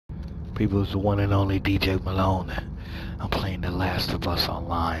People's the one and only DJ Malone. I'm playing The Last of Us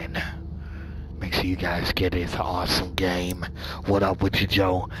online. Make sure you guys get it. It's an awesome game. What up with you,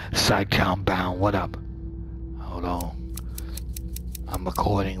 Joe? Sidetown Bound, what up? Hold on. I'm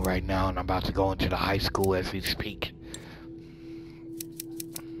recording right now and I'm about to go into the high school as we speak.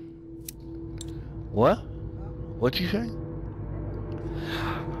 What? What you say?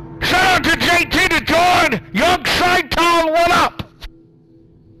 Shout out to JT the Jordan! Young Sidetown, what up?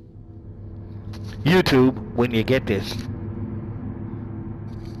 YouTube, when you get this.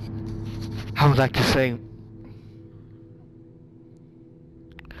 I would like to say,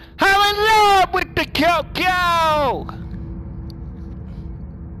 I'm in love with the cocoa!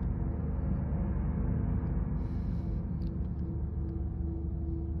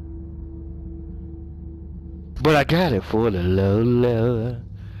 But I got it for the low.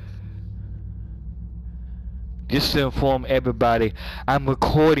 Just to inform everybody, I'm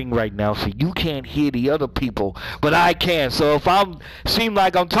recording right now, so you can't hear the other people, but I can. So if I seem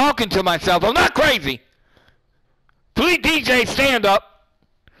like I'm talking to myself, I'm not crazy. Please, DJ, stand up.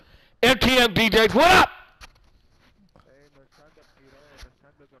 MTM DJs, what up?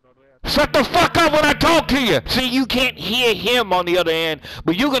 Shut the fuck up when I talk to you. See, you can't hear him on the other end,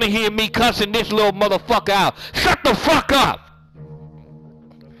 but you're gonna hear me cussing this little motherfucker out. Shut the fuck up.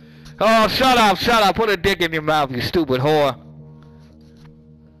 Oh, shut up, shut up. Put a dick in your mouth, you stupid whore.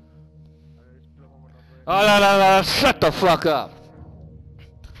 Oh, no, shut the fuck up.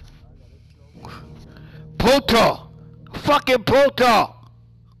 Puto. Fucking puto.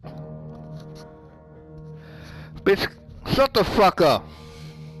 Bitch, shut the fuck up.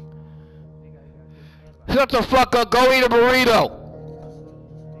 Shut the fuck up, go eat a burrito.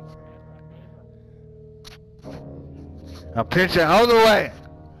 I'll pinch it all the way.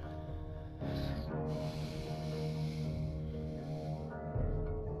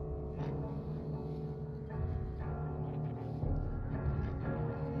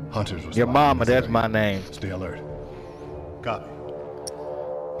 Hunters your mama, that's my name. Stay alert. Copy.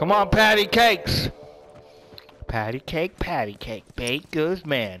 Come on, patty cakes. Patty cake, baked goods,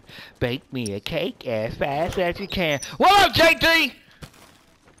 man. Bake me a cake as fast as you can. What up, JT?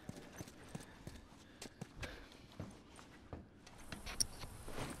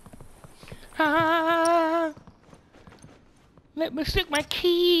 Let me stick my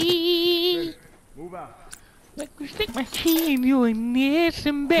key. Move out. Let me stick my key in you and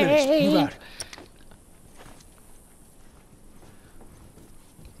listen, babe. Move out.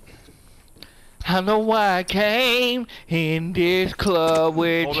 I know why I came in this club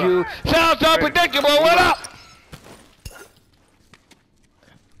with you. Sounds unpredictable. What up?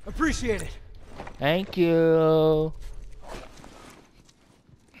 Appreciate it. Thank you.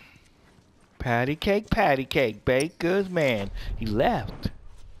 Patty cake, baked goods, man. He left.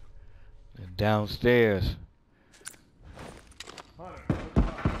 And downstairs.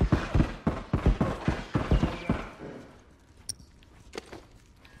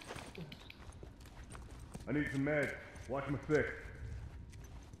 I need some meds. Watch my six.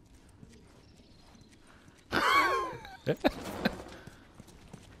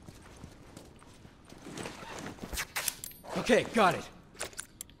 Okay, got it.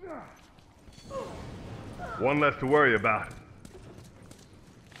 One less to worry about.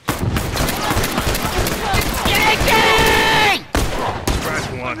 JT! Scratch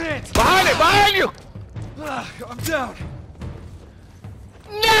one. Behind you! I'm down.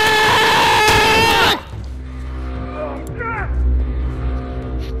 No!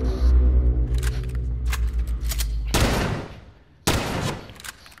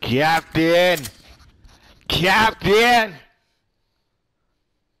 Captain!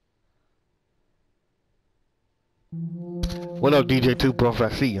 What up, DJ 2 Prof? I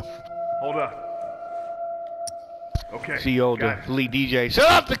see you. Hold up. Okay. CEO, the lead DJ. Shut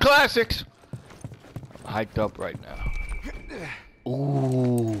up, the classics! I'm hyped up right now.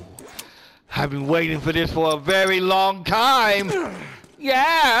 Ooh. I've been waiting for this for a very long time.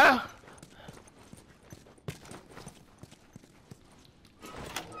 Yeah.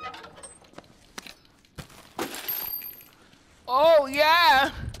 Oh,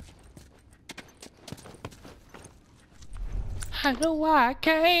 yeah. I know why I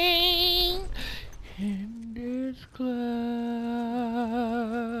came in this club.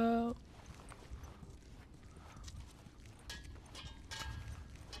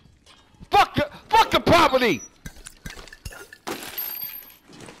 Fuck the property!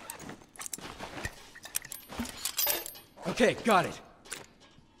 Okay, got it.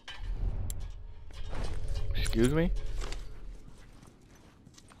 Excuse me?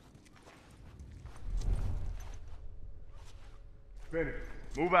 Finish.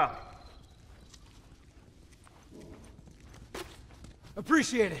 Move out.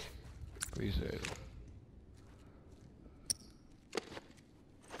 Appreciate it. Appreciate it.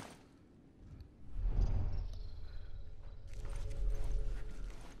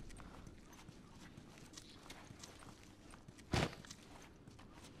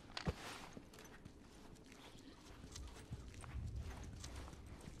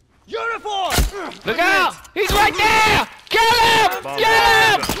 Uniform! Look out! He's right there! Kill him! Bomb Kill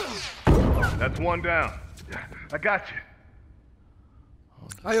him! down. That's one down. I got you.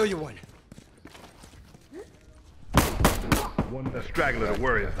 I owe you one. One less straggler to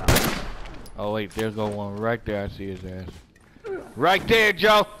worry about. Oh wait, there's go one right there. I see his ass. Right there,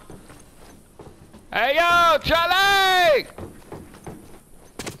 Joe. Hey yo, Charlie!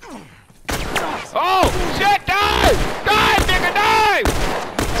 Oh shit! Dive! Dive, nigga, dive!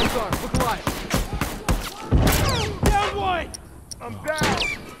 Hold on, look alive. Down one! I'm down.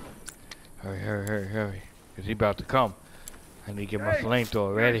 Hurry, hurry, hurry, hurry. Cause he about to come. I need to get my Hey,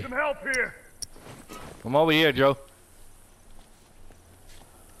 flamethrower need ready. some help here. Come over here, Joe.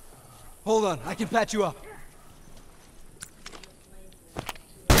 Hold on, I can patch you up.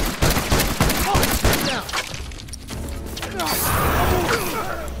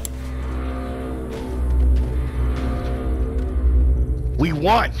 We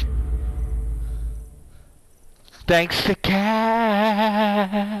won! Thanks to Cat.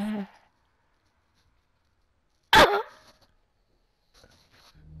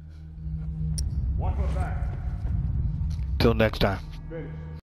 Watch my back. Till next time.